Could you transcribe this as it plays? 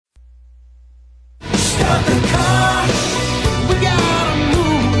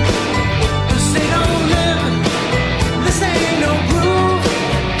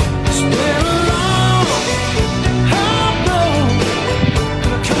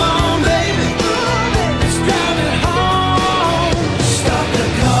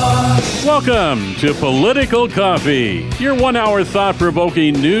Welcome to Political Coffee, your 1 hour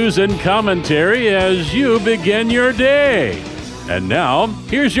thought-provoking news and commentary as you begin your day. And now,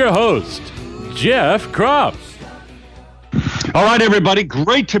 here's your host, Jeff Kropp. All right, everybody.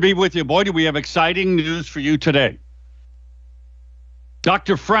 Great to be with you. Boy, do we have exciting news for you today.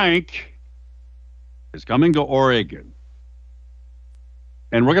 Dr. Frank is coming to Oregon,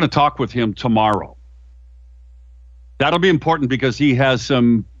 and we're going to talk with him tomorrow. That'll be important because he has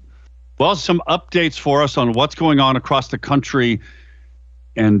some updates for us on what's going on across the country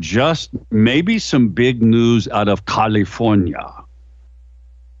and just maybe some big news out of California.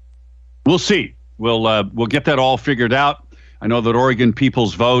 We'll see. We'll get that all figured out. I know that Oregon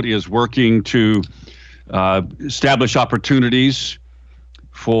People's Vote is working to establish opportunities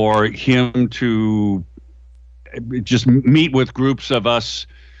for him to just meet with groups of us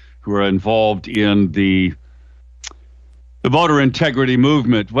who are involved in the voter integrity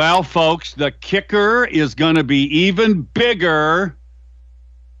movement. Well, folks, the kicker is going to be even bigger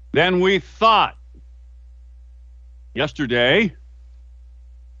than we thought. Yesterday,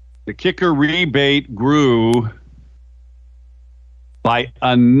 the kicker rebate grew by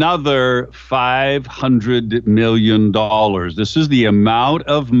another $500 million. This is the amount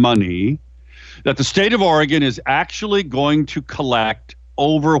of money that the state of Oregon is actually going to collect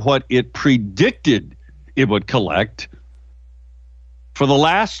over what it predicted it would collect for the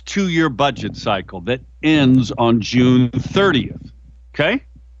last 2-year budget cycle that ends on June 30th. Okay?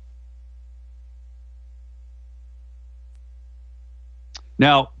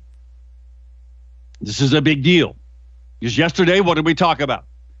 Now, this is a big deal. Because yesterday, what did we talk about?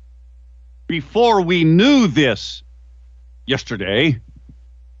 Before we knew this yesterday,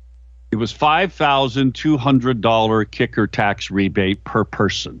 it was $5,200 kicker tax rebate per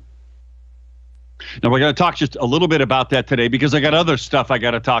person. Now, we're going to talk just a little bit about that today because I got other stuff I got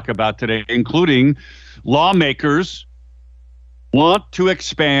to talk about today, including lawmakers want to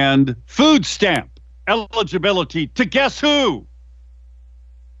expand food stamp eligibility to guess who?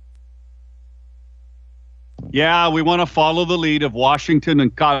 Yeah, we want to follow the lead of Washington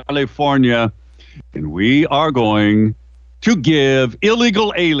and California, and we are going to give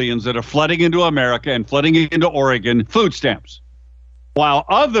illegal aliens that are flooding into America and flooding into Oregon food stamps, while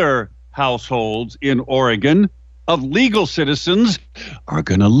other households in Oregon of legal citizens are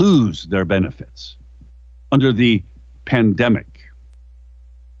going to lose their benefits under the pandemic.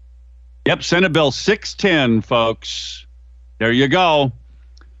 Yep, Senate Bill 610, folks. There you go.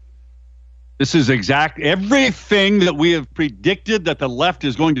 This is everything that we have predicted that the left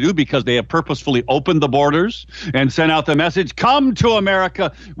is going to do because they have purposefully opened the borders and sent out the message, come to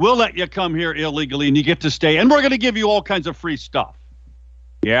America, we'll let you come here illegally and you get to stay, and we're going to give you all kinds of free stuff.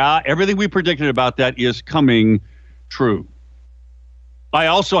 Yeah, everything we predicted about that is coming true. I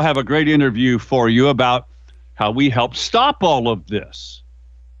also have a great interview for you about how we help stop all of this.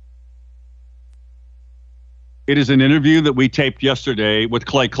 It is an interview that we taped yesterday with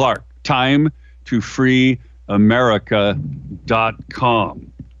Clay Clark,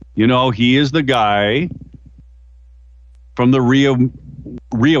 timetofreeamerica.com. You know, he is the guy from the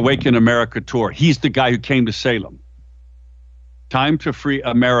Reawaken America tour. He's the guy who came to Salem.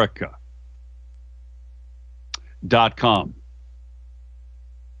 timetofreeamerica.com.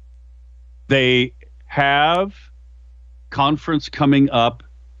 They have conference coming up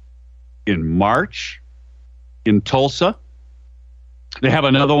in March in Tulsa. They have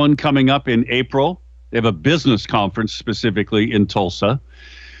another one coming up in April. They have a business conference specifically in Tulsa.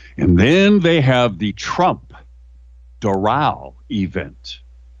 And then they have the Trump Doral event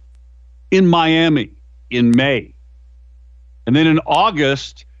in Miami in May. And then in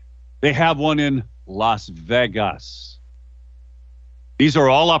August, they have one in Las Vegas. These are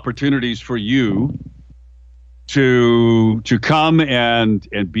all opportunities for you to come and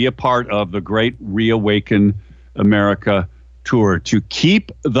be a part of the great Reawaken America tour, to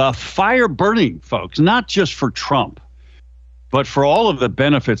keep the fire burning, folks, not just for Trump, but for all of the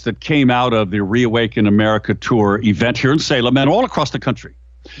benefits that came out of the Reawaken America tour event here in Salem and all across the country,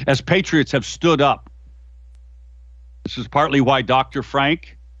 as patriots have stood up. This is partly why Dr.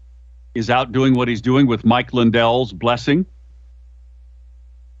 Frank is out doing what he's doing with Mike Lindell's blessing.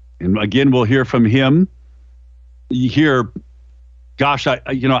 And again, we'll hear from him. You hear, gosh,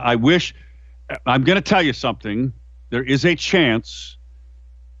 I wish, I'm going to tell you something. There is a chance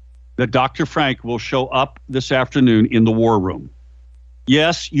that Dr. Frank will show up this afternoon in the war room.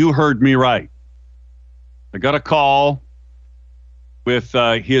 Yes, you heard me right. I got a call with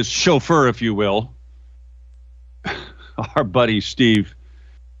his chauffeur, if you will, our buddy Steve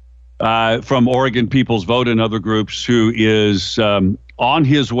from Oregon People's Vote and other groups, who is on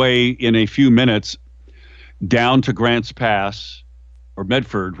his way in a few minutes down to Grants Pass or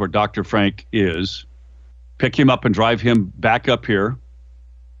Medford, where Dr. Frank is, pick him up and drive him back up here.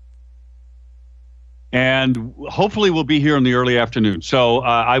 And hopefully we'll be here in the early afternoon. So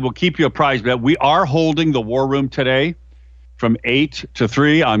I will keep you apprised that we are holding the War Room today from 8 to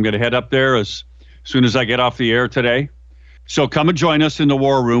 3. I'm going to head up there as soon as I get off the air today. So come and join us in the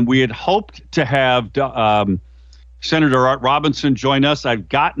War Room. We had hoped to have Senator Art Robinson join us. I've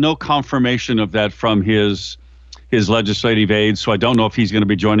got no confirmation of that from his legislative aide, so I don't know if he's going to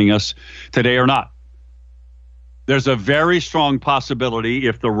be joining us today or not. There's a very strong possibility,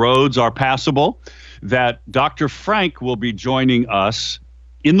 if the roads are passable, that Dr. Frank will be joining us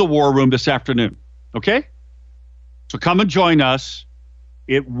in the War Room this afternoon. Okay? So come and join us.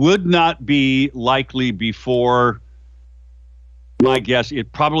 It would not be likely before, my guess,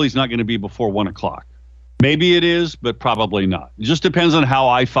 it probably is not going to be before 1 o'clock. Maybe it is, but probably not. It just depends on how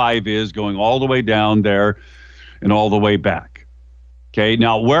I-5 is going all the way down there and all the way back. Okay,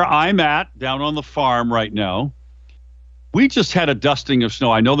 now where I'm at, down on the farm right now, we just had a dusting of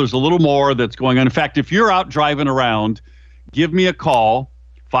snow. I know there's a little more that's going on. In fact, if you're out driving around, give me a call,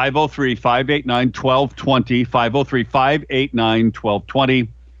 503-589-1220, 503-589-1220,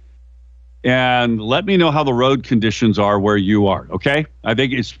 and let me know how the road conditions are where you are, okay? I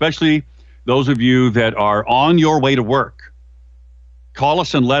think especially those of you that are on your way to work, call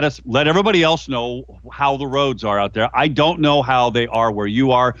us and let everybody else know how the roads are out there. I don't know how they are where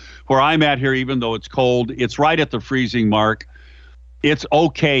you are. Where I'm at here, even though it's cold, it's right at the freezing mark. It's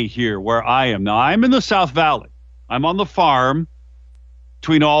okay here where I am. Now, I'm in the South Valley. I'm on the farm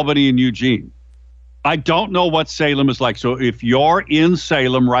between Albany and Eugene. I don't know what Salem is like. So if you're in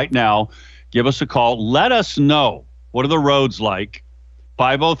Salem right now, give us a call. Let us know, what are the roads like?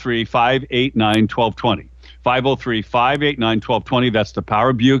 503-589-1220. 503-589-1220. That's the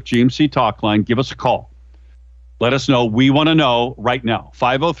Power Buick GMC talk line. Give us a call. Let us know. We want to know right now.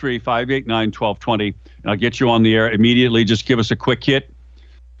 503-589-1220. And I'll get you on the air immediately. Just give us a quick hit.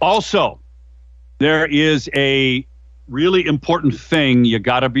 Also, there is a really important thing you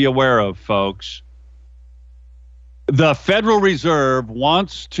got to be aware of, folks. The Federal Reserve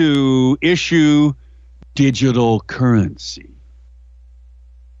wants to issue digital currency.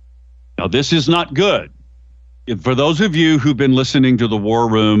 Now, this is not good. For those of you who've been listening to the War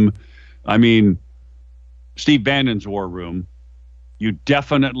Room, I mean, Steve Bannon's War Room, you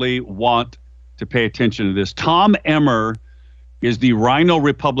definitely want to pay attention to this. Tom Emmer is the Rhino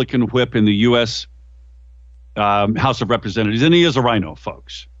Republican whip in the U.S. House of Representatives, and he is a Rhino,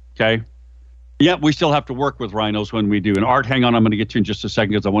 folks, okay? Yeah, we still have to work with rhinos when we do. And Art, hang on, I'm going to get you in just a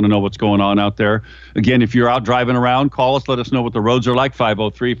second because I want to know what's going on out there. Again, if you're out driving around, call us. Let us know what the roads are like.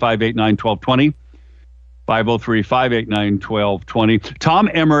 503-589-1220. 503-589-1220. Tom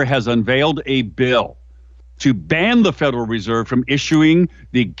Emmer has unveiled a bill to ban the Federal Reserve from issuing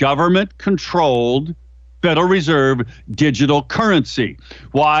the government-controlled Federal Reserve digital currency.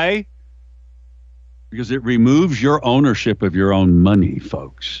 Why? Because it removes your ownership of your own money,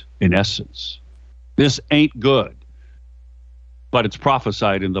 folks, in essence. This ain't good, but it's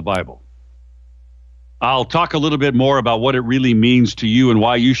prophesied in the Bible. I'll talk a little bit more about what it really means to you and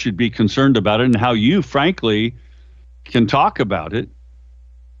why you should be concerned about it and how you, frankly, can talk about it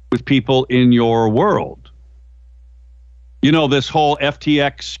with people in your world. You know, this whole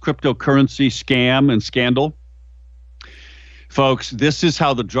FTX cryptocurrency scam and scandal? Folks, this is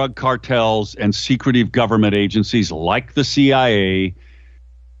how the drug cartels and secretive government agencies like the CIA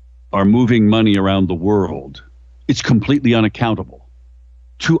are moving money around the world. It's completely unaccountable.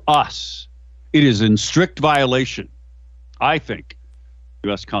 To us, it is in strict violation, I think,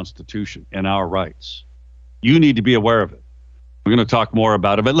 U.S. Constitution and our rights. You need to be aware of it. We're going to talk more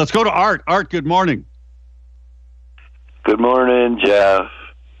about it, but let's go to Art. Art, good morning. Good morning, Jeff.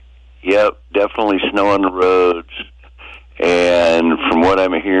 Yep, definitely snow on the roads. And from what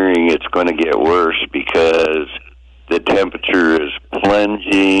I'm hearing, it's going to get worse because the temperature is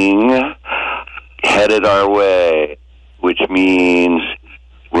plunging, headed our way, which means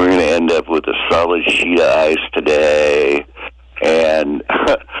we're going to end up with a solid sheet of ice today, and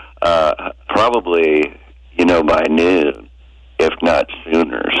probably, by noon, if not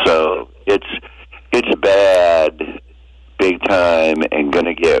sooner. So it's bad, big time, and going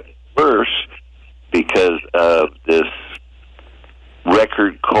to get worse because of this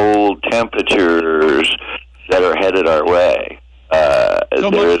record cold temperatures that are headed our way.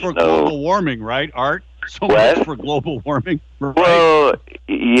 So much for global warming, right, Art? So much for global warming. Right? Well,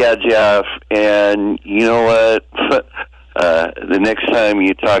 yeah, Jeff, and you know what? The next time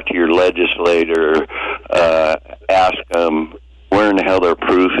you talk to your legislator, ask them, we're learn how their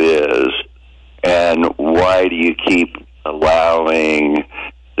proof is, and why do you keep allowing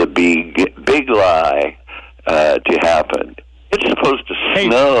the big lie to happen? It's supposed to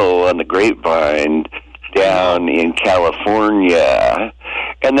snow on the grapevine down in California,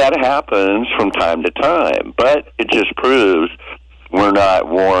 and that happens from time to time, but it just proves we're not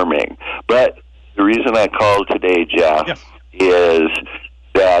warming. But the reason I called today, Jeff, is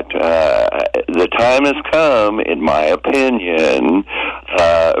that the time has come, in my opinion,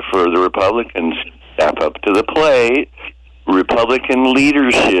 for the Republicans to step up to the plate, Republican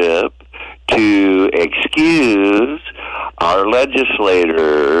leadership to excuse our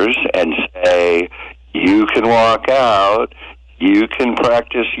legislators and say, you can walk out, you can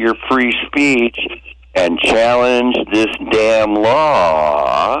practice your free speech and challenge this damn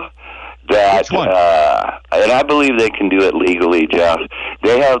law that, and I believe they can do it legally, Jeff.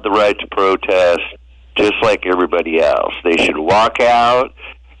 They have the right to protest just like everybody else. They should walk out,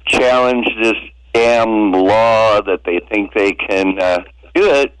 challenge this damn law that they think they can do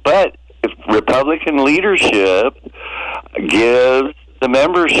it, but if Republican leadership gives the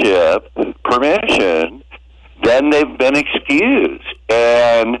membership permission, then they've been excused.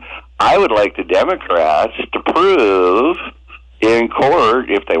 And I would like the Democrats to prove in court,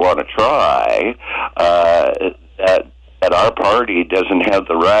 if they want to try, that our party doesn't have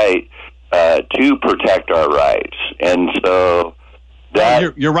the right to protect our rights. And so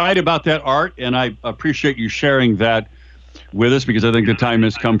that... You're right about that, Art, and I appreciate you sharing that with us, because I think the time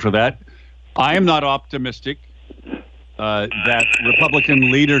has come for that. I am not optimistic that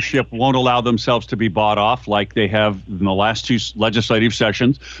Republican leadership won't allow themselves to be bought off like they have in the last two legislative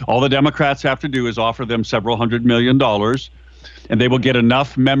sessions. All the Democrats have to do is offer them several $100 million, and they will get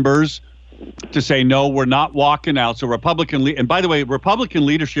enough members to say, no, we're not walking out. So and by the way, Republican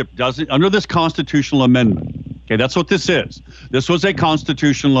leadership doesn't, under this constitutional amendment, okay, that's what this is. This was a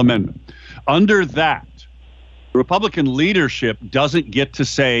constitutional amendment. Under that, Republican leadership doesn't get to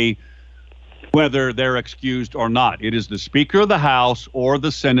say whether they're excused or not. It is the Speaker of the House or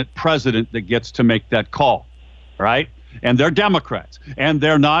the Senate President that gets to make that call, right? And they're Democrats, and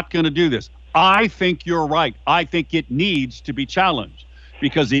they're not going to do this. I think you're right. I think it needs to be challenged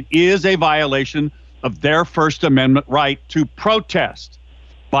because it is a violation of their First Amendment right to protest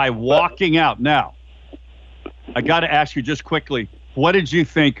by walking out. Now, I got to ask you just quickly, what did you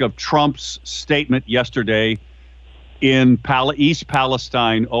think of Trump's statement yesterday in East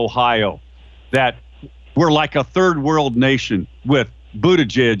Palestine, Ohio, that we're like a third world nation with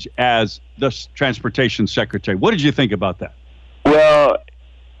Buttigieg as the transportation secretary? What did you think about that? Well,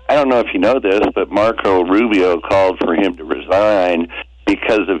 I don't know if you know this, but Marco Rubio called for him to resign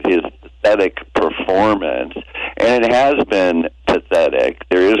because of his pathetic performance. And it has been pathetic.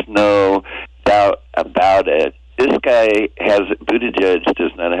 There is no doubt about it. This guy Buttigieg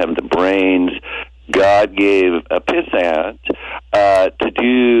does not have the brains God gave a pissant to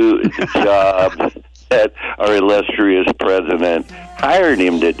do the job that our illustrious president hired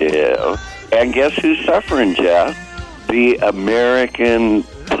him to do. And guess who's suffering, Jeff? The American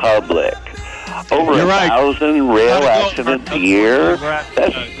public. Over 1,000 rail accidents a year?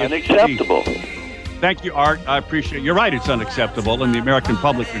 That's unacceptable. Thank you, Art. I appreciate it. You're right, it's unacceptable, and the American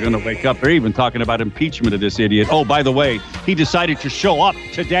public are going to wake up. They're even talking about impeachment of this idiot. Oh, by the way, he decided to show up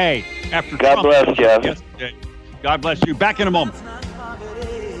today after God Trump bless, Jeff. Yesterday. God bless you. Back in a moment.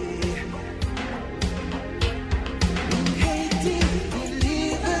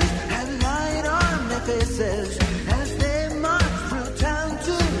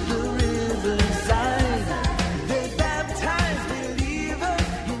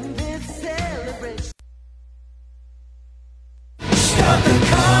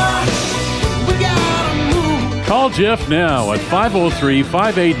 Call Jeff now at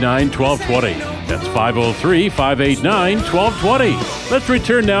 503-589-1220. That's 503-589-1220. Let's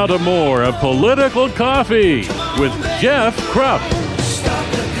return now to more of Political Coffee with Jeff Krupp.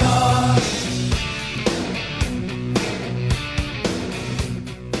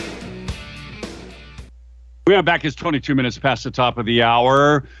 We are back. It's 22 minutes past the top of the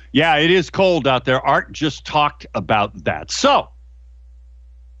hour. Yeah, it is cold out there. Art just talked about that. So,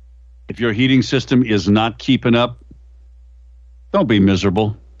 if your heating system is not keeping up, don't be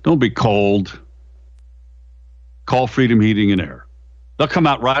miserable. Don't be cold. Call Freedom Heating and Air. They'll come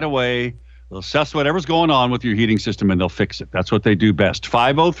out right away. They'll assess whatever's going on with your heating system, and they'll fix it. That's what they do best.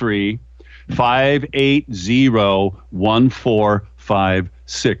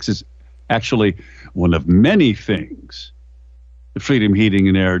 503-580-1456 is actually one of many things the Freedom Heating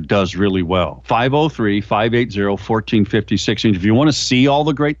and Air does really well. 503-580-1456. And if you want to see all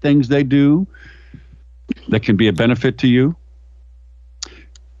the great things they do that can be a benefit to you,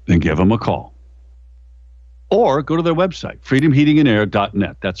 then give them a call. Or go to their website,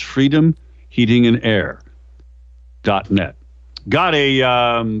 freedomheatingandair.net. That's freedomheatingandair.net. Got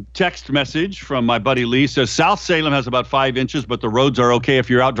a text message from my buddy Lee. Says South Salem has about 5 inches, but the roads are okay if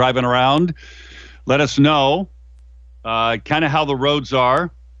you're out driving around. Let us know kind of how the roads are.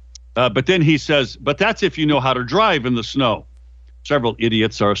 But then he says, but that's if you know how to drive in the snow. Several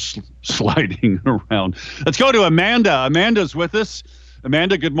idiots are sliding around. Let's go to Amanda. Amanda's with us.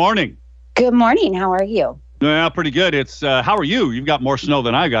 Amanda, good morning. Good morning. How are you? Yeah, pretty good. It's how are you? You've got more snow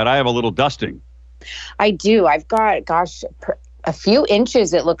than I got. I have a little dusting. I do. I've got, a few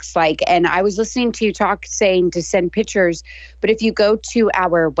inches, it looks like. And I was listening to you talk saying to send pictures. But if you go to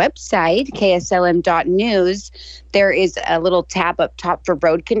our website, kslm.news, there is a little tab up top for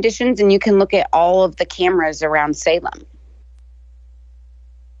road conditions, and you can look at all of the cameras around Salem.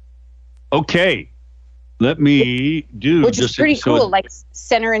 Okay. Let me do Which is pretty cool. Like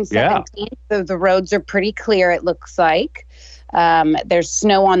Center and 17th, the roads are pretty clear, it looks like. There's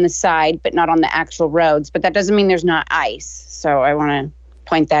snow on the side, but not on the actual roads. But that doesn't mean there's not ice. So I want to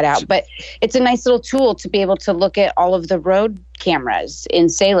point that out. But it's a nice little tool to be able to look at all of the road cameras in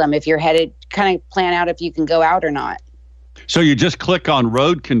Salem if you're headed, kind of plan out if you can go out or not. So you just click on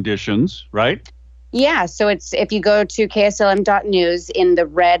road conditions, right? Yeah. So it's if you go to kslm.news, in the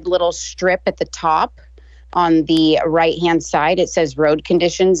red little strip at the top on the right-hand side, it says road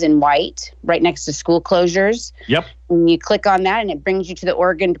conditions in white, right next to school closures. Yep. And you click on that, and it brings you to the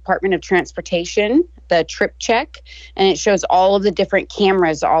Oregon Department of Transportation, the trip check, and it shows all of the different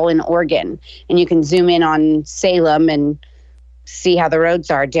cameras all in Oregon. And you can zoom in on Salem and see how the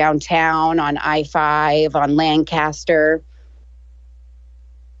roads are downtown, on I-5, on Lancaster.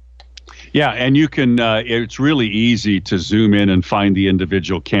 Yeah, and you can, it's really easy to zoom in and find the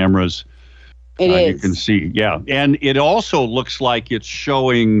individual cameras. It is. You can see, yeah. And it also looks like it's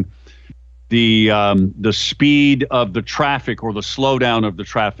showing the speed of the traffic or the slowdown of the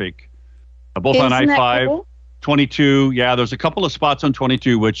traffic, both on I-5, cool? 22. Yeah, there's a couple of spots on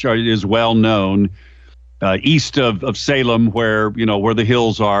 22, which is well known, east of Salem, where the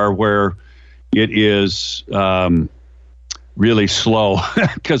hills are, where it is really slow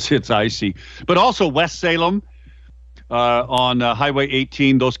because it's icy. But also West Salem, on Highway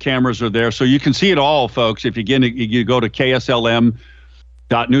 18, those cameras are there. So you can see it all, folks, if you go to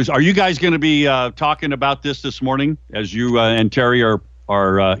kslm.news. Are you guys going to be talking about this morning as you and Terry are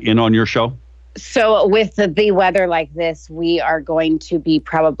in on your show? So with the weather like this, we are going to be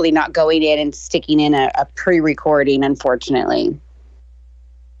probably not going in and sticking in a pre-recording, unfortunately.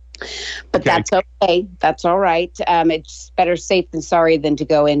 But That's okay. That's all right. It's better safe than sorry than to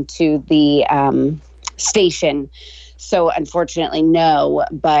go into the station. So unfortunately, no,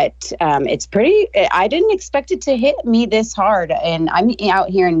 but it's pretty, I didn't expect it to hit me this hard. And I'm out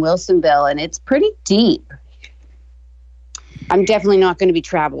here in Wilsonville, and it's pretty deep. I'm definitely not going to be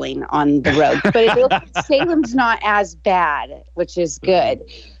traveling on the road, but Salem's not as bad, which is good.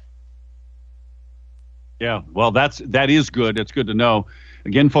 Yeah, well, that is good. It's good to know.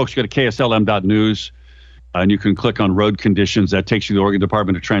 Again, folks, go to kslm.news. And you can click on road conditions. That takes you to the Oregon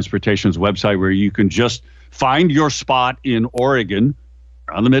Department of Transportation's website, where you can just find your spot in Oregon,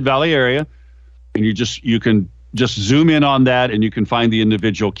 around the Mid-Valley area, and you can just zoom in on that, and you can find the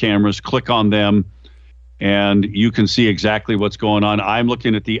individual cameras, click on them, and you can see exactly what's going on. I'm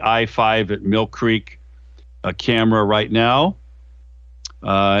looking at the I-5 at Mill Creek camera right now,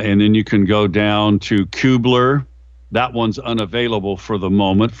 and then you can go down to Kubler. That one's unavailable for the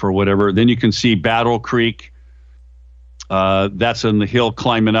moment for whatever. Then you can see Battle Creek. That's in the hill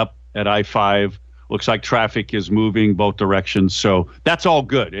climbing up at I-5. Looks like traffic is moving both directions. So that's all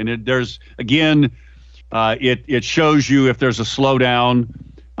good. And it shows you if there's a slowdown.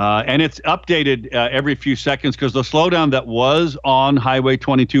 And it's updated every few seconds, because the slowdown that was on Highway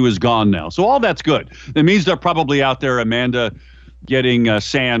 22 is gone now. So all that's good. It means they're probably out there, Amanda, getting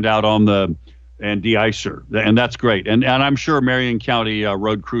sand out on and de-icer, and that's great. And I'm sure Marion County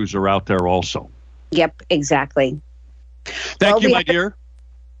road crews are out there also. Yep, exactly. Thank you, my dear.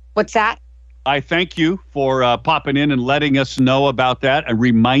 What's that? I thank you for popping in and letting us know about that, and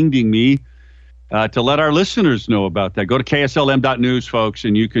reminding me to let our listeners know about that. Go to kslm.news, folks,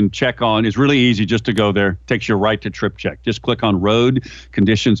 and you can check on. It's really easy just to go there. Takes you right to Trip Check. Just click on road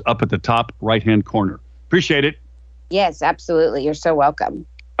conditions up at the top right-hand corner. Appreciate it. Yes, absolutely. You're so welcome.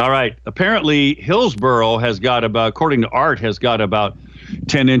 All right. Apparently, Hillsboro has got about, according to Art, has got about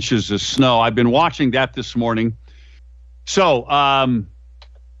 10 inches of snow. I've been watching that this morning. So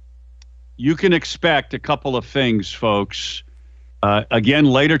you can expect a couple of things, folks. Again,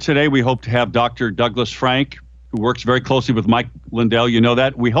 later today, we hope to have Dr. Douglas Frank who works very closely with Mike Lindell. You know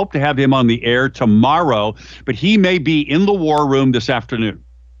that. We hope to have him on the air tomorrow, but he may be in the war room this afternoon.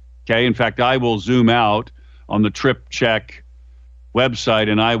 Okay. In fact, I will zoom out on the Trip Check website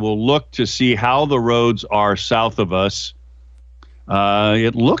and I will look to see how the roads are south of us.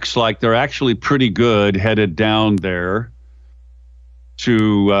 It looks like they're actually pretty good headed down there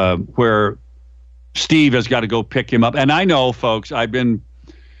to where Steve has got to go pick him up. And I know, folks,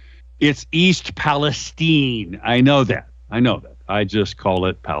 it's East Palestine. I know that. I just call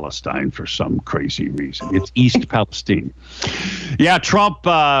it Palestine for some crazy reason. It's East Palestine. Yeah, Trump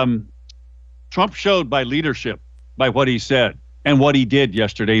showed by leadership, by what he said and what he did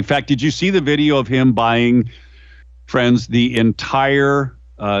yesterday. In fact, did you see the video of him buying, friends, the entire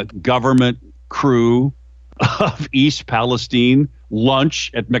government crew of East Palestine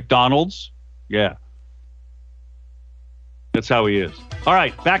lunch at McDonald's? Yeah. That's how he is. All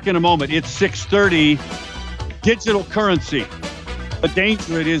right, back in a moment. It's 6:30. Digital currency. The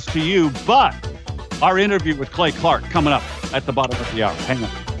danger it is to you, but our interview with Clay Clark coming up at the bottom of the hour. Hang on.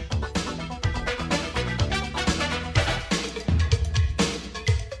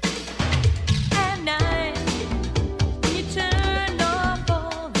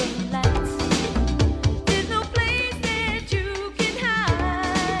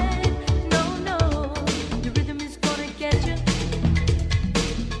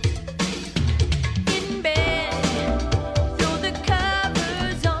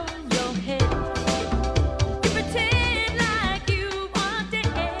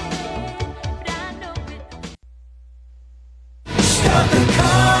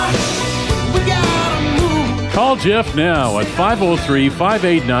 Call Jeff now at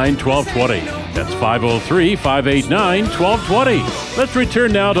 503-589-1220. That's 503-589-1220. Let's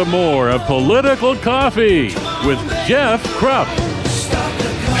return now to more of Political Coffee with Jeff Krupp.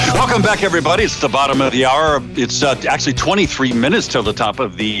 Welcome back, everybody. It's the bottom of the hour. It's actually 23 minutes till the top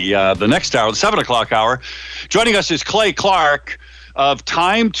of the next hour, the 7 o'clock hour. Joining us is Clay Clark of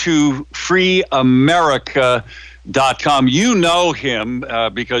TimeToFreeAmerica.com. You know him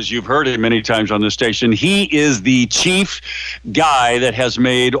because you've heard him many times on the station. He is the chief guy that has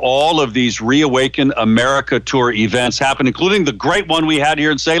made all of these Reawaken America Tour events happen, including the great one we had here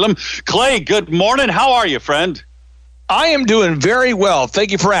in Salem. Clay, good morning. How are you, friend? I am doing very well.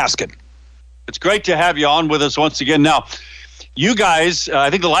 Thank you for asking. It's great to have you on with us once again. Now, you guys, I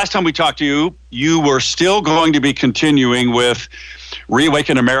think the last time we talked to you, you were still going to be continuing with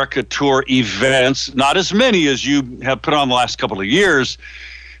Reawaken America Tour events, not as many as you have put on the last couple of years,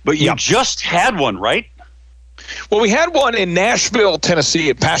 but you just had one, right? Well, we had one in Nashville, Tennessee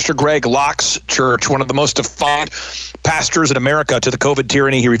at Pastor Greg Locke's church, one of the most defiant pastors in America to the COVID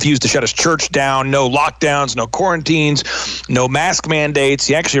tyranny. He refused to shut his church down, no lockdowns, no quarantines, no mask mandates.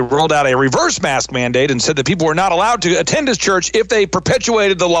 He actually rolled out a reverse mask mandate and said that people were not allowed to attend his church if they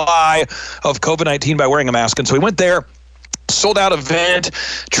perpetuated the lie of COVID-19 by wearing a mask. And so we went there. Sold out event.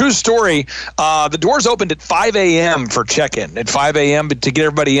 True story. The doors opened at 5 a.m. for check-in. At 5 a.m. to get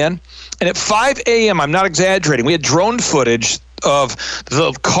everybody in. And at 5 a.m., I'm not exaggerating, we had drone footage of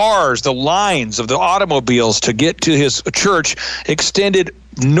the cars, the lines of the automobiles to get to his church extended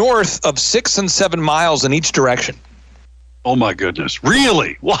north of 6 and 7 miles in each direction. Oh, my goodness.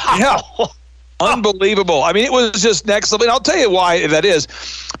 Really? Wow. Yeah. Unbelievable. I mean, it was just next level. And I'll tell you why that is.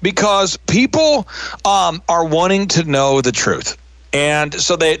 Because people are wanting to know the truth. And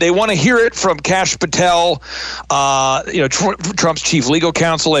so they want to hear it from Kash Patel, Trump's chief legal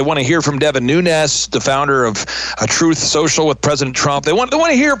counsel. They want to hear from Devin Nunes, the founder of Truth Social with President Trump. They want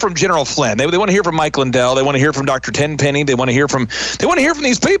to hear from General Flynn. They want to hear from Mike Lindell. They want to hear from Dr. Tenpenny. They want to hear from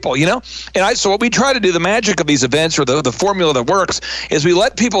these people, you know. And so what we try to do, the magic of these events or the formula that works, is we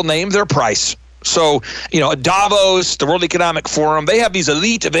let people name their price. So, Davos, the World Economic Forum, they have these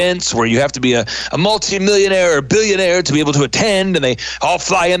elite events where you have to be a multimillionaire or billionaire to be able to attend, and they all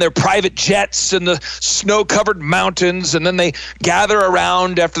fly in their private jets in the snow-covered mountains, and then they gather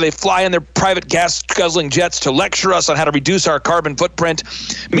around after they fly in their private gas-guzzling jets to lecture us on how to reduce our carbon footprint.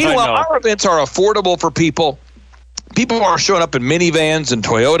 Meanwhile, our events are affordable for people. People are showing up in minivans and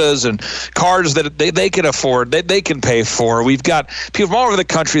Toyotas and cars that they can afford, that they can pay for. We've got people from all over the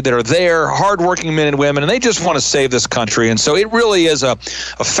country that are there, hardworking men and women, and they just want to save this country. And so it really is a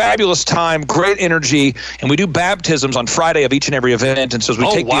fabulous time, great energy. And we do baptisms on Friday of each and every event. And so as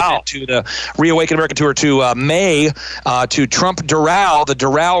we take the event to the Reawaken America Tour to May, to Trump Doral, the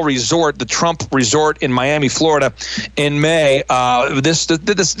Doral Resort, the Trump Resort in Miami, Florida in May. This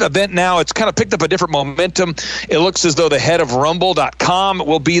event now, it's kind of picked up a different momentum. It looks as as though the head of Rumble.com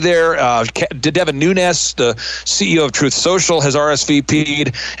will be there. Devin Nunes, the CEO of Truth Social, has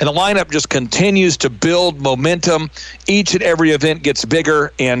RSVP'd, and the lineup just continues to build momentum. Each and every event gets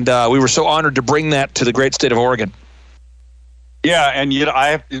bigger, and we were so honored to bring that to the great state of Oregon. Yeah,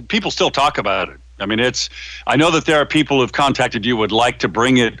 and people still talk about it. I mean, I know that there are people who've contacted you would like to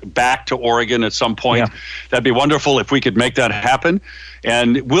bring it back to Oregon at some point. Yeah. That'd be wonderful if we could make that happen.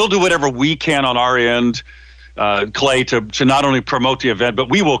 And we'll do whatever we can on our end, Clay, to not only promote the event, but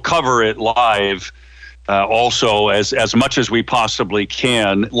we will cover it live also as much as we possibly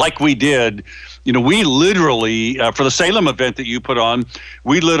can. Like we did, we literally, for the Salem event that you put on,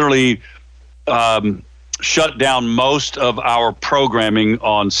 we literally shut down most of our programming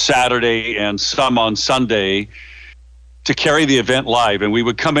on Saturday and some on Sunday to carry the event live. And we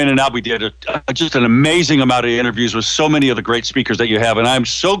would come in and out. We did just an amazing amount of interviews with so many of the great speakers that you have. And I'm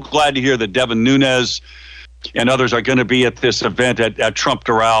so glad to hear that Devin Nunes and others are going to be at this event at Trump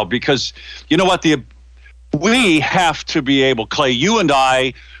Doral, because you know what? We have to be able, Clay, you and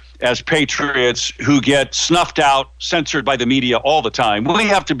I, as patriots who get snuffed out, censored by the media all the time, we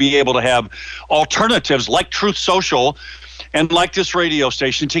have to be able to have alternatives like Truth Social and like this radio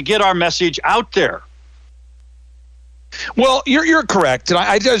station to get our message out there. Well, you're correct. And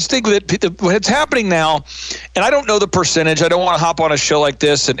I just think that what's happening now, and I don't know the percentage. I don't want to hop on a show like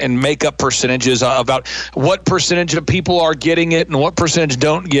this and make up percentages about what percentage of people are getting it and what percentage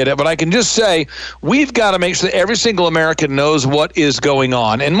don't get it. But I can just say we've got to make sure that every single American knows what is going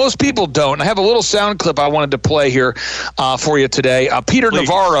on. And most people don't. I have a little sound clip I wanted to play here for you today. Peter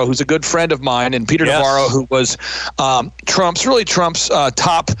Navarro, who's a good friend of mine, and Peter Navarro, who was Trump's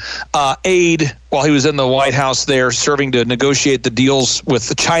top aide while he was in the White House there, serving to negotiate the deals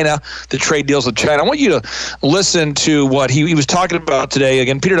with China, the trade deals with China. I want you to listen to what he was talking about today.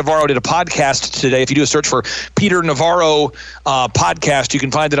 Again, Peter Navarro did a podcast today. If you do a search for Peter Navarro podcast, you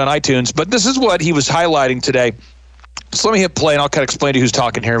can find it on iTunes. But this is what he was highlighting today. So let me hit play, and I'll kind of explain to you who's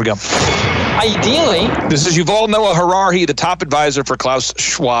talking. Here we go. Ideally, this is Yuval Noah Harari, the top advisor for Klaus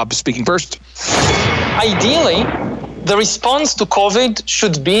Schwab, speaking first. Ideally, the response to COVID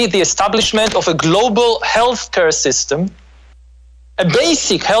should be the establishment of a global healthcare system, a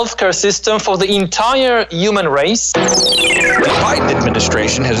basic healthcare system for the entire human race. The Biden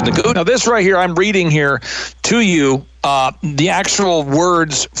administration has negotiated. Now, this right here, I'm reading here to you the actual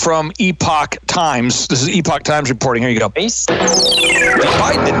words from Epoch Times. This is Epoch Times reporting. Here you go. The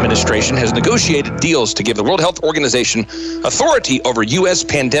Biden administration has negotiated deals to give the World Health Organization authority over U.S.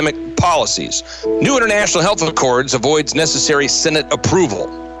 pandemic policies. New international health accords avoids necessary Senate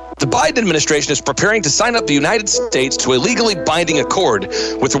approval. The Biden administration is preparing to sign up the United States to a legally binding accord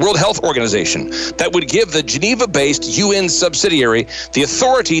with the World Health Organization that would give the Geneva-based UN subsidiary the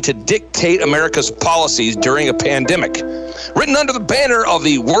authority to dictate America's policies during a pandemic. Written under the banner of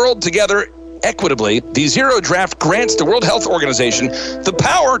the World Together Equitably, the Zero Draft grants the World Health Organization the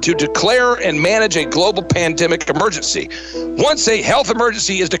power to declare and manage a global pandemic emergency. Once a health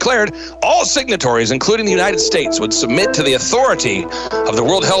emergency is declared, all signatories, including the United States, would submit to the authority of the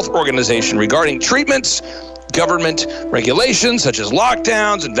World Health Organization regarding treatments, government regulations such as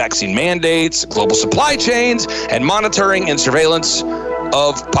lockdowns and vaccine mandates, global supply chains, and monitoring and surveillance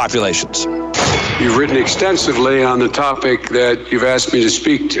of populations. You've written extensively on the topic that you've asked me to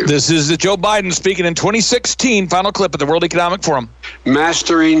speak to. This is Joe Biden speaking in 2016, final clip at the World Economic Forum.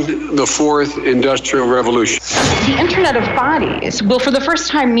 Mastering the fourth industrial revolution. The Internet of Bodies will for the first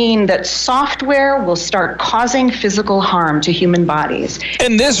time mean that software will start causing physical harm to human bodies.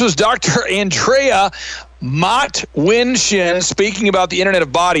 And this was Dr. Andrea Mott-Winshin speaking about the Internet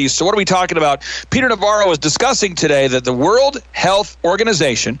of Bodies. So what are we talking about? Peter Navarro is discussing today that the World Health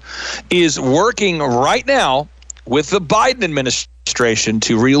Organization is working right now with the Biden administration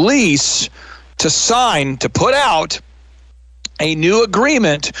to put out a new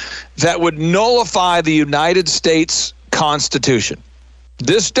agreement that would nullify the United States Constitution.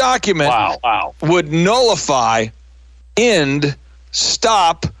 This document would nullify, end,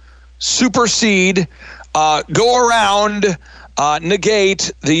 stop, supersede, go around,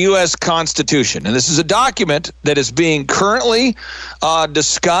 negate the U.S. Constitution. And this is a document that is being currently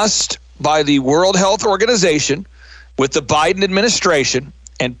discussed by the World Health Organization with the Biden administration.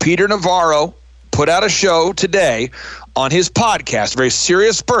 And Peter Navarro put out a show today on his podcast, a very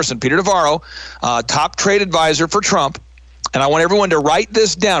serious person, Peter Navarro, top trade advisor for Trump. And I want everyone to write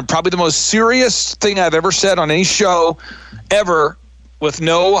this down. Probably the most serious thing I've ever said on any show ever, with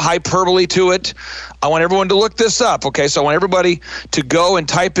no hyperbole to it. I want everyone to look this up, okay? So I want everybody to go and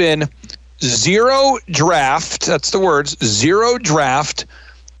type in zero draft, that's the words, zero draft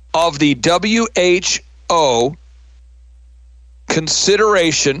of the WHO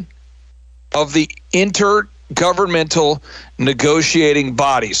consideration of the intergovernmental negotiating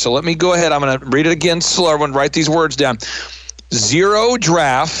body. So let me go ahead. I'm going to read it again slow. Everyone write these words down. Zero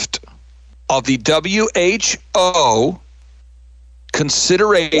draft of the WHO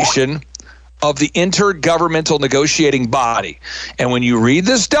consideration of the intergovernmental negotiating body. And when you read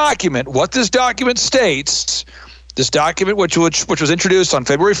this document, what this document states, this document which was introduced on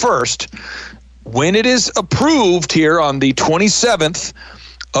February 1st, when it is approved here on the 27th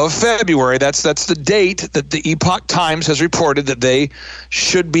of February, that's the date that the Epoch Times has reported that they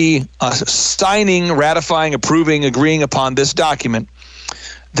should be signing, ratifying, approving, agreeing upon this document,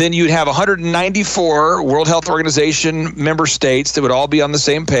 then you'd have 194 World Health Organization member states that would all be on the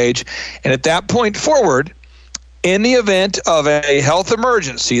same page. And at that point forward, in the event of a health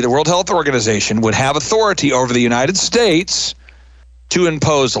emergency, the World Health Organization would have authority over the United States to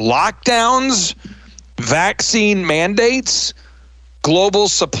impose lockdowns, vaccine mandates, global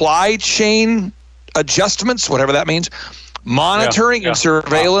supply chain adjustments, whatever that means, monitoring and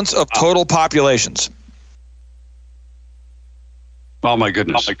surveillance of total populations. Oh my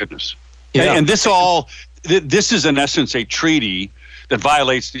goodness! Oh my goodness! Yeah. And this is in essence a treaty that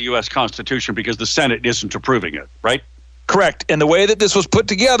violates the U.S. Constitution because the Senate isn't approving it, right? Correct. And the way that this was put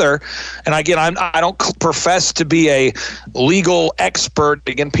together, and again, I don't profess to be a legal expert.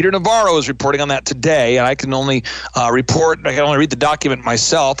 Again, Peter Navarro is reporting on that today, and I can only report. I can only read the document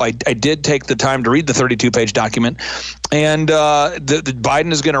myself. I did take the time to read the 32-page document, and the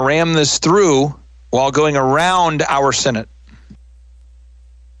Biden is going to ram this through while going around our Senate.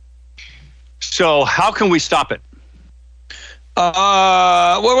 So how can we stop it?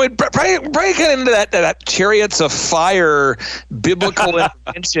 Well, we probably get into that chariots of fire biblical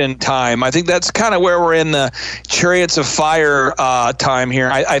intervention time. I think that's kind of where we're in the chariots of fire time here.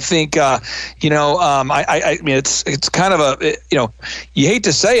 I think I mean it's kind of you hate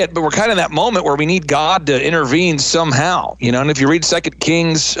to say it, but we're kind of in that moment where we need God to intervene somehow. And if you read 2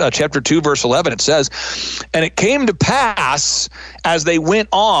 Kings chapter 2 verse 11, it says, "And it came to pass as they went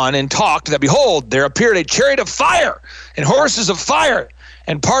on and talked that behold, there appeared a chariot of fire and horses of fire,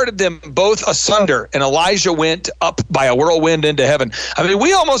 and parted them both asunder. And Elijah went up by a whirlwind into heaven." I mean,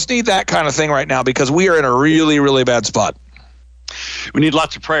 we almost need that kind of thing right now because we are in a really, really bad spot. We need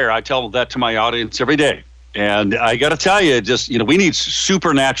lots of prayer. I tell that to my audience every day. And I got to tell you, we need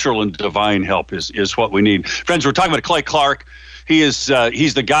supernatural and divine help is what we need. Friends, we're talking about Clay Clark. He's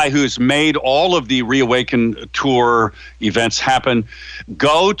the guy who's made all of the Reawaken Tour events happen.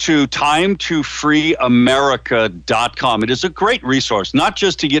 Go to timetofreeamerica.com. It is a great resource, not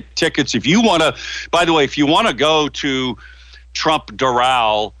just to get tickets. If you want to, by the way, if you want to go to Trump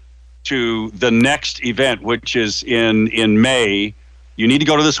Doral to the next event, which is in May, you need to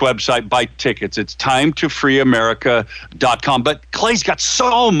go to this website, buy tickets. It's timetofreeamerica.com. But Clay's got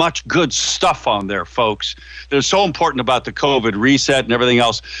so much good stuff on there, folks. They're so important about the COVID reset and everything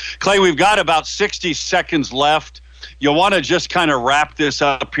else. Clay, we've got about 60 seconds left. You want to just kind of wrap this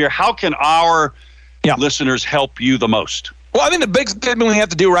up here. How can our listeners help you the most? Well, I think the big thing we have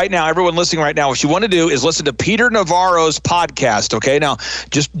to do right now, everyone listening right now, what you want to do is listen to Peter Navarro's podcast, okay? Now,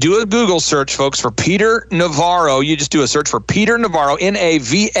 just do a Google search, folks, for Peter Navarro. You just do a search for Peter Navarro,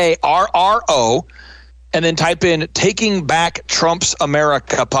 Navarro, and then type in Taking Back Trump's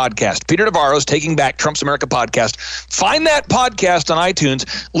America podcast. Peter Navarro's Taking Back Trump's America podcast. Find that podcast on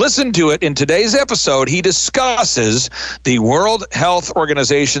iTunes. Listen to it. In today's episode, he discusses the World Health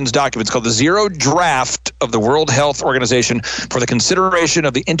Organization's document. It's called the Zero Draft of the World Health Organization for the consideration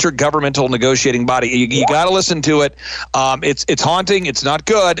of the intergovernmental negotiating body. You got to listen to it. It's haunting. It's not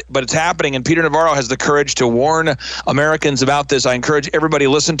good, but it's happening. And Peter Navarro has the courage to warn Americans about this. I encourage everybody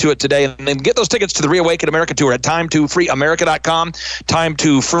to listen to it today and then get those tickets to the Reawaken America Tour at timetofreeamerica.com,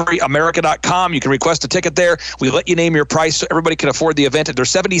 timetofreeamerica.com. You can request a ticket there. We let you name your price so everybody can afford the event.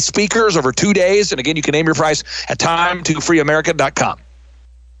 There's 70 speakers over 2 days. And again, you can name your price at timetofreeamerica.com.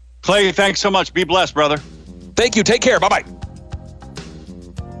 Clay, thanks so much. Be blessed, brother. Thank you. Take care. Bye-bye.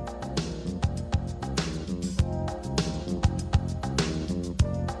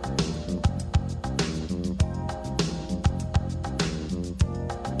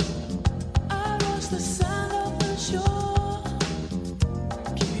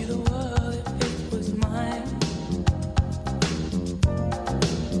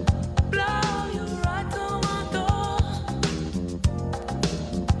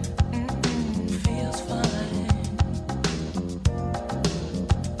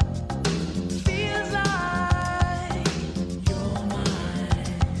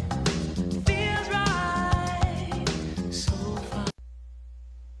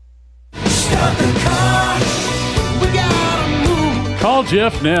 Call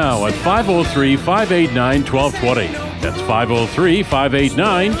Jeff now at 503-589-1220. That's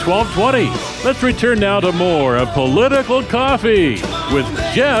 503-589-1220. Let's return now to more of Political Coffee with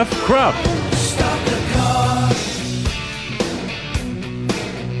Jeff Krupp.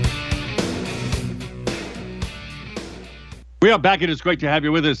 We are back. It is great to have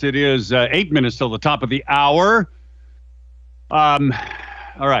you with us. It is 8 minutes till the top of the hour. All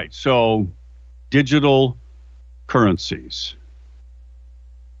right, so digital currencies.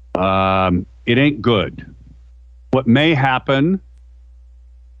 It ain't good. What may happen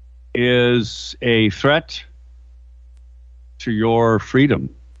is a threat to your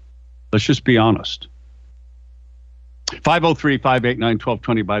freedom. Let's just be honest.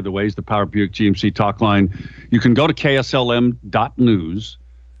 503-589-1220, by the way, is the Power Buick GMC talk line. You can go to kslm.news,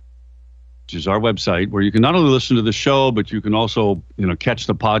 which is our website, where you can not only listen to the show, but you can also, catch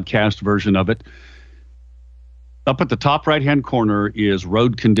the podcast version of it. Up at the top right-hand corner is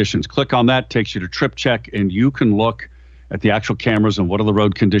road conditions. Click on that, takes you to Trip Check, and you can look at the actual cameras and what are the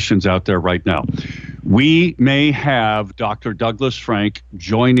road conditions out there right now. We may have Dr. Douglas Frank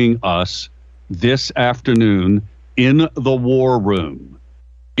joining us this afternoon in the war room,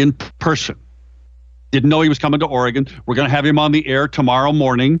 in person. Didn't know he was coming to Oregon. We're going to have him on the air tomorrow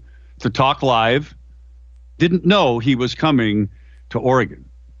morning to talk live. Didn't know he was coming to Oregon.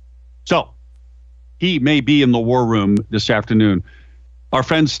 So he may be in the war room this afternoon. Our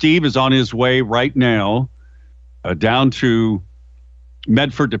friend Steve is on his way right now down to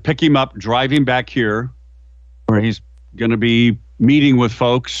Medford to pick him up, drive him back here, where he's going to be meeting with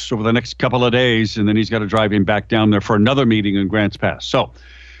folks over the next couple of days, and then he's got to drive him back down there for another meeting in Grants Pass. So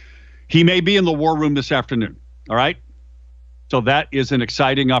he may be in the war room this afternoon, all right? So that is an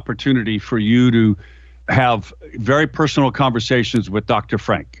exciting opportunity for you to have very personal conversations with Dr.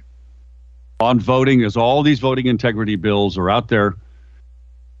 Frank on voting, as all these voting integrity bills are out there.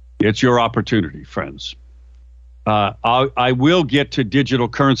 It's your opportunity, friends. I will get to digital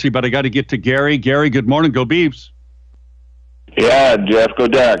currency, but I got to get to Gary. Gary, good morning. Go Beavs. Yeah, Jeff, go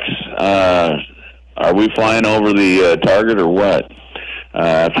Ducks. Are we flying over the target or what?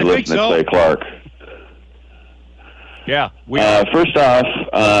 After listening to Clay Clark. Yeah. First off,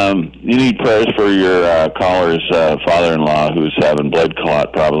 you need prayers for your caller's father-in-law who's having blood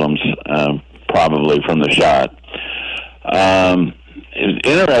clot problems, probably from the shot. It's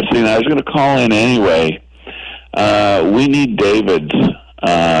interesting. I was going to call in anyway. We need David's.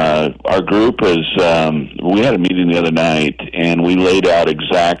 Our group we had a meeting the other night, and we laid out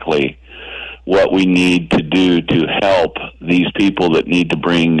exactly what we need to do to help these people that need to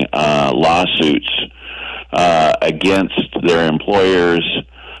bring lawsuits against their employers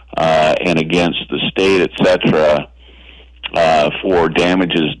and against the state, etc., for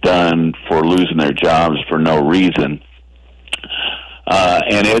damages done for losing their jobs for no reason.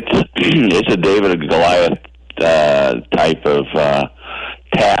 And it's a David and Goliath type of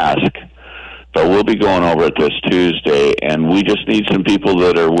task, but we'll be going over it this Tuesday, and we just need some people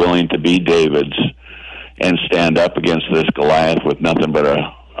that are willing to be Davids and stand up against this Goliath with nothing but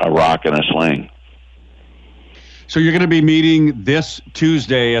a rock and a sling. So you're going to be meeting this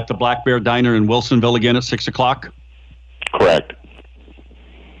Tuesday at the Black Bear Diner in Wilsonville again at 6 o'clock? Correct.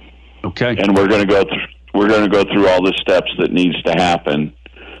 Okay. And we're going to go through all the steps that needs to happen,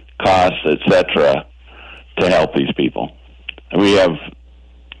 costs, etc., to help these people. And we have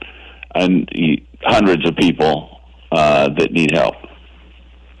hundreds of people that need help.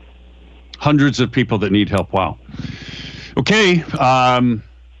 Hundreds of people that need help. Wow. Okay.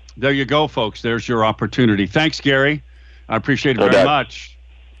 There you go, folks. There's your opportunity. Thanks, Gary. I appreciate it very much.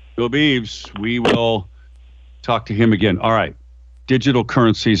 Go Beavs. We will talk to him again. All right. Digital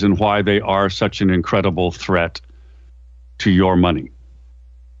currencies and why they are such an incredible threat to your money.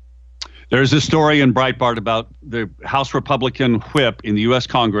 There's a story in Breitbart about the House Republican whip in the U.S.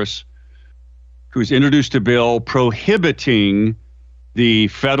 Congress who's introduced a bill prohibiting the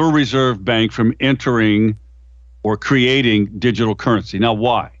Federal Reserve Bank from entering or creating digital currency. Now,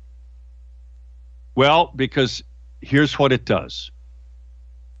 why? Well, because here's what it does.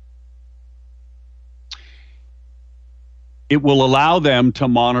 It will allow them to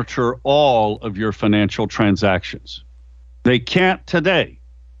monitor all of your financial transactions. They can't today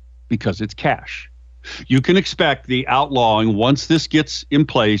because it's cash. You can expect the outlawing, once this gets in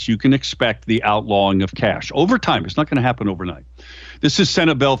place, you can expect the outlawing of cash. Over time, it's not going to happen overnight. This is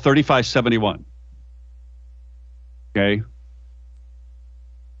Senate Bill 3571. Okay?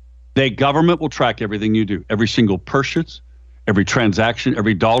 The government will track everything you do, every single purchase, every transaction,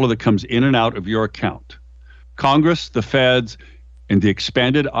 every dollar that comes in and out of your account. Congress, the feds, and the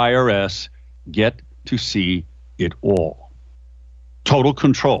expanded IRS get to see it all. Total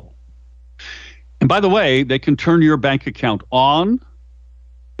control. And by the way, they can turn your bank account on,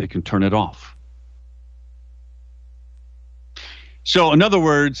 they can turn it off. So in other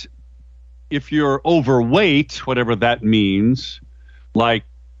words, if you're overweight, whatever that means, like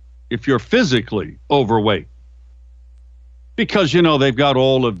if you're physically overweight, because, they've got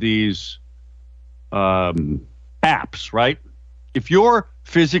all of these apps, right? If you're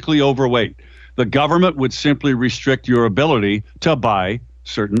physically overweight, the government would simply restrict your ability to buy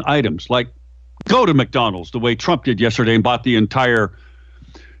certain items, like go to McDonald's the way Trump did yesterday and bought the entire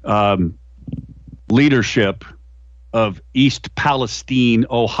leadership of East Palestine,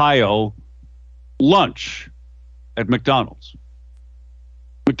 Ohio, lunch at McDonald's.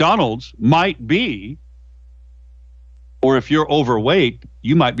 McDonald's might be, or if you're overweight,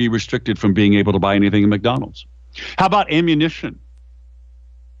 you might be restricted from being able to buy anything at McDonald's. How about ammunition?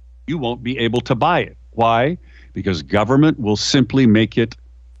 You won't be able to buy it. Why? Because government will simply make it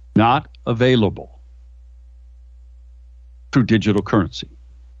not available through digital currency.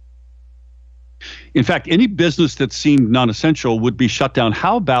 In fact, any business that seemed non-essential would be shut down.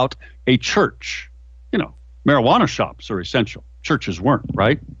 How about a church? Marijuana shops are essential. Churches weren't,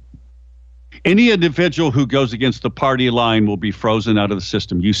 right? Any individual who goes against the party line will be frozen out of the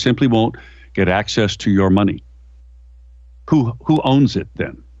system. You simply won't get access to your money. Who owns it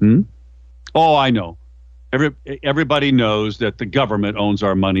then? Oh, I know. Everybody knows that the government owns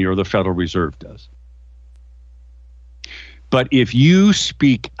our money, or the Federal Reserve does. But if you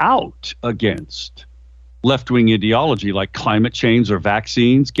speak out against left-wing ideology like climate change or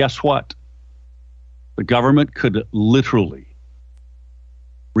vaccines, guess what? The government could literally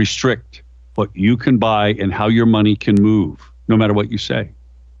restrict what you can buy and how your money can move, no matter what you say.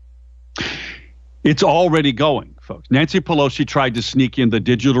 It's already going, folks. Nancy Pelosi tried to sneak in the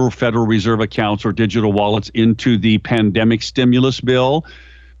digital Federal Reserve accounts or digital wallets into the pandemic stimulus bill,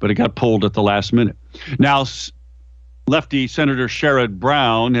 but it got pulled at the last minute. Now, lefty Senator Sherrod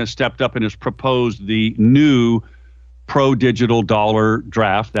Brown has stepped up and has proposed the new pro-digital dollar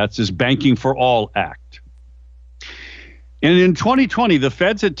draft. That's his Banking for All Act. And in 2020, the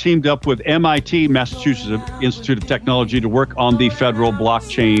feds had teamed up with MIT, Massachusetts Institute of Technology, to work on the federal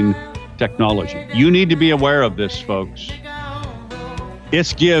blockchain technology. You need to be aware of this, folks.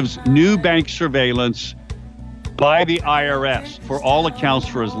 This gives new bank surveillance by the IRS for all accounts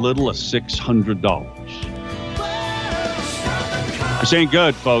for as little as $600. This ain't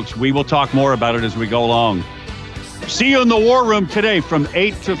good, folks. We will talk more about it as we go along. See you in the War Room today from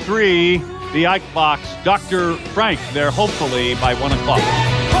 8 to 3. The Ike Box. Dr. Frank there, hopefully, by 1 o'clock.